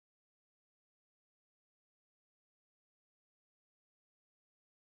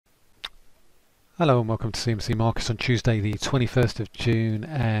Hello and welcome to CMC Markets on Tuesday the 21st of June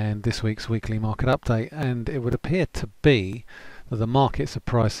and this week's weekly market update. And it would appear to be that the markets are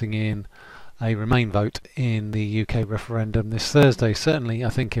pricing in a Remain vote in the UK referendum this Thursday. Certainly I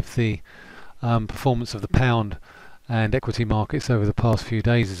think if the performance of the pound and equity markets over the past few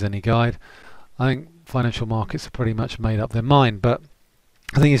days is any guide, I think financial markets have pretty much made up their mind. But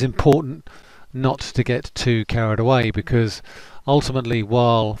I think it's important not to get too carried away, because ultimately,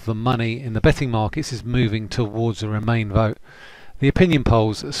 while the money in the betting markets is moving towards a Remain vote, the opinion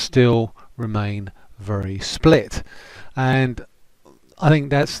polls still remain very split, and I think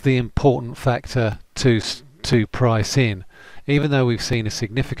that's the important factor to price in. Even though we've seen a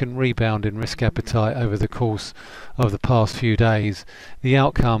significant rebound in risk appetite over the course of the past few days, the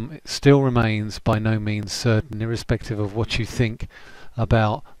outcome still remains by no means certain, irrespective of what you think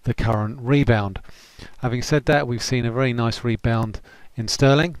about the current rebound. Having said that, we've seen a very nice rebound in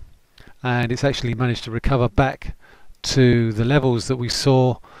sterling, and it's actually managed to recover back to the levels that we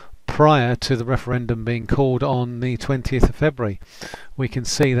saw prior to the referendum being called on the 20th of February. We can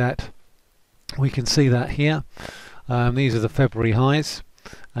see that here. These are the February highs,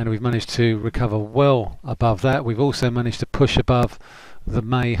 and we've managed to recover well above that. We've also managed to push above the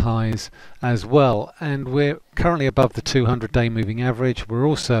May highs as well, and we're currently above the 200-day moving average. We're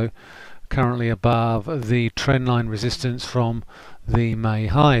also currently above the trendline resistance from the May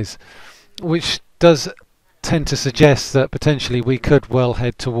highs, which does tend to suggest that potentially we could well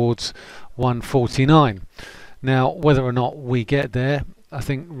head towards 149. Now, whether or not we get there, I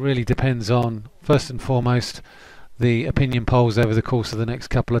think really depends on, first and foremost, the opinion polls over the course of the next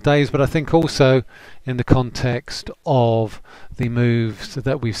couple of days, but I think also in the context of the moves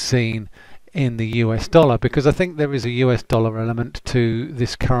that we've seen in the US dollar, because I think there is a US dollar element to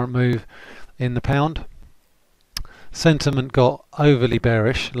this current move in the pound. Sentiment got overly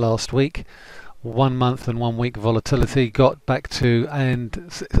bearish last week. 1 month and 1 week volatility got back to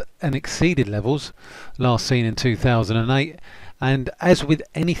and exceeded levels last seen in 2008. And as with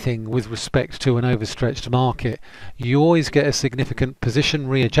anything with respect to an overstretched market, you always get a significant position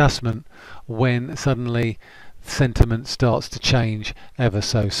readjustment when suddenly sentiment starts to change ever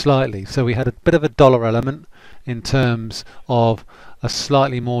so slightly. So we had a bit of a dollar element in terms of a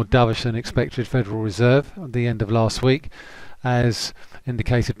slightly more dovish than expected Federal Reserve at the end of last week, as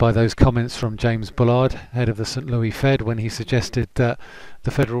indicated by those comments from James Bullard, head of the St. Louis Fed, when he suggested that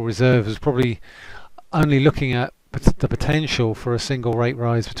the Federal Reserve was probably only looking at the potential for a single rate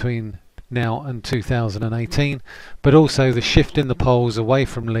rise between now and 2018, but also the shift in the polls away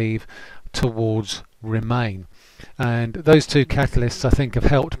from Leave towards Remain. And those two catalysts, I think, have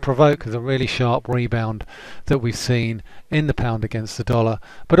helped provoke the really sharp rebound that we've seen in the pound against the dollar,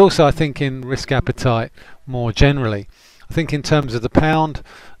 but also I think in risk appetite more generally. I think in terms of the pound,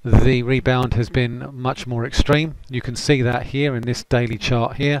 the rebound has been much more extreme. You can see that here in this daily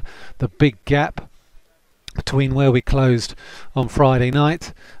chart here, the big gap between where we closed on Friday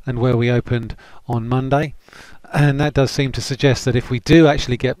night and where we opened on Monday, and that does seem to suggest that if we do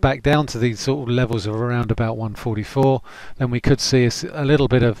actually get back down to these sort of levels of around about 144, then we could see a little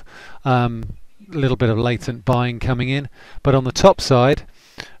bit of latent buying coming in. But on the top side,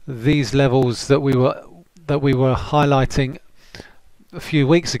 these levels that we were highlighting a few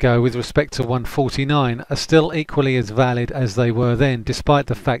weeks ago with respect to 149 are still equally as valid as they were then, despite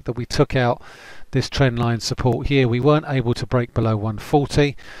the fact that we took out this trendline support here. We weren't able to break below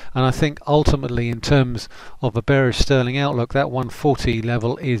 140, and I think ultimately in terms of a bearish sterling outlook, that 140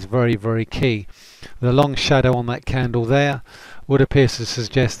 level is very, very key. The long shadow on that candle there would appear to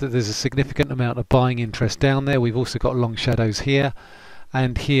suggest that there's a significant amount of buying interest down there. We've also got long shadows here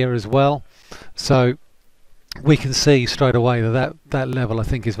and here as well, so we can see straight away that level, I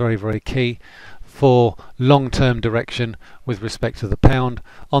think, is very, very key for long-term direction with respect to the pound.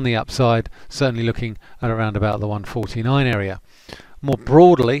 On the upside, certainly looking at around about the 149 area. More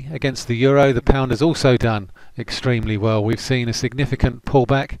broadly, against the euro, the pound has also done extremely well. We've seen a significant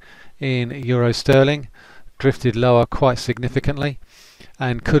pullback in euro sterling, drifted lower quite significantly,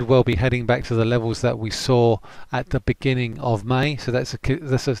 and could well be heading back to the levels that we saw at the beginning of May. So that's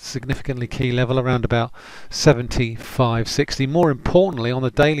a significantly key level, around about 75.60. More importantly, on the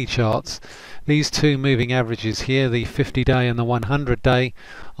daily charts, these two moving averages here, the 50-day and the 100-day,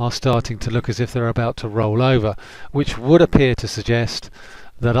 are starting to look as if they're about to roll over, which would appear to suggest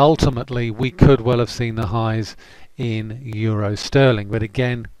that ultimately we could well have seen the highs in euro sterling. But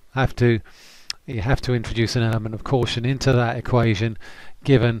again, you have to introduce an element of caution into that equation,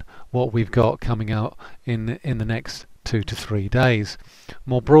 given what we've got coming out in the next 2 to 3 days.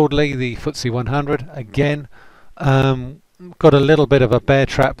 More broadly, the FTSE 100 again got a little bit of a bear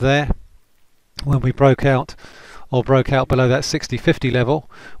trap there. when we broke out below that 60-50 level,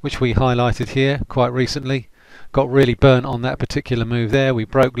 which we highlighted here quite recently. Got really burnt on that particular move there. We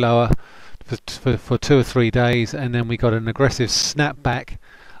broke lower for 2 or 3 days, and then we got an aggressive snapback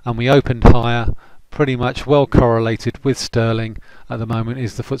and we opened higher. Pretty much well correlated with sterling at the moment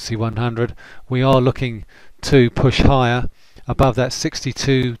is the FTSE 100. We are looking to push higher above that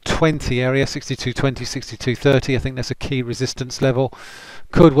 62.20 area, 62.20, 62.30. I think that's a key resistance level.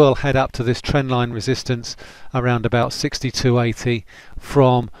 Could well head up to this trendline resistance around about 62.80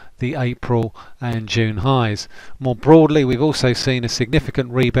 from the April and June highs. More broadly, we've also seen a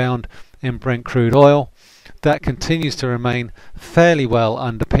significant rebound in Brent crude oil. That continues to remain fairly well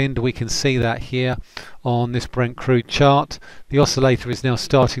underpinned. We can see that here on this Brent crude chart. The oscillator is now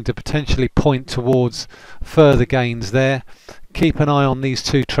starting to potentially point towards further gains there. Keep an eye on these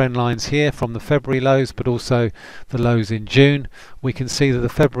two trend lines here from the February lows, but also the lows in June. We can see that the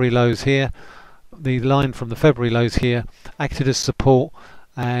February lows here, the line from the February lows here, acted as support,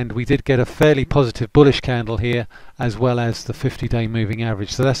 and we did get a fairly positive bullish candle here, as well as the 50-day moving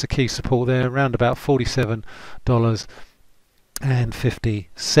average. So that's a key support there, around about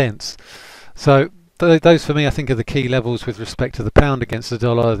 $47.50. So those for me, I think, are the key levels with respect to the pound against the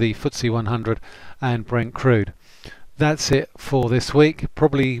dollar, the FTSE 100 and Brent crude. That's it for this week.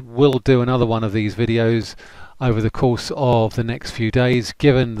 Probably will do another one of these videos over the course of the next few days,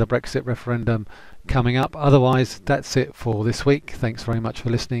 given the Brexit referendum coming up. Otherwise, that's it for this week. Thanks very much for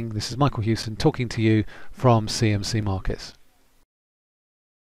listening. This is Michael Hewson talking to you from CMC Markets.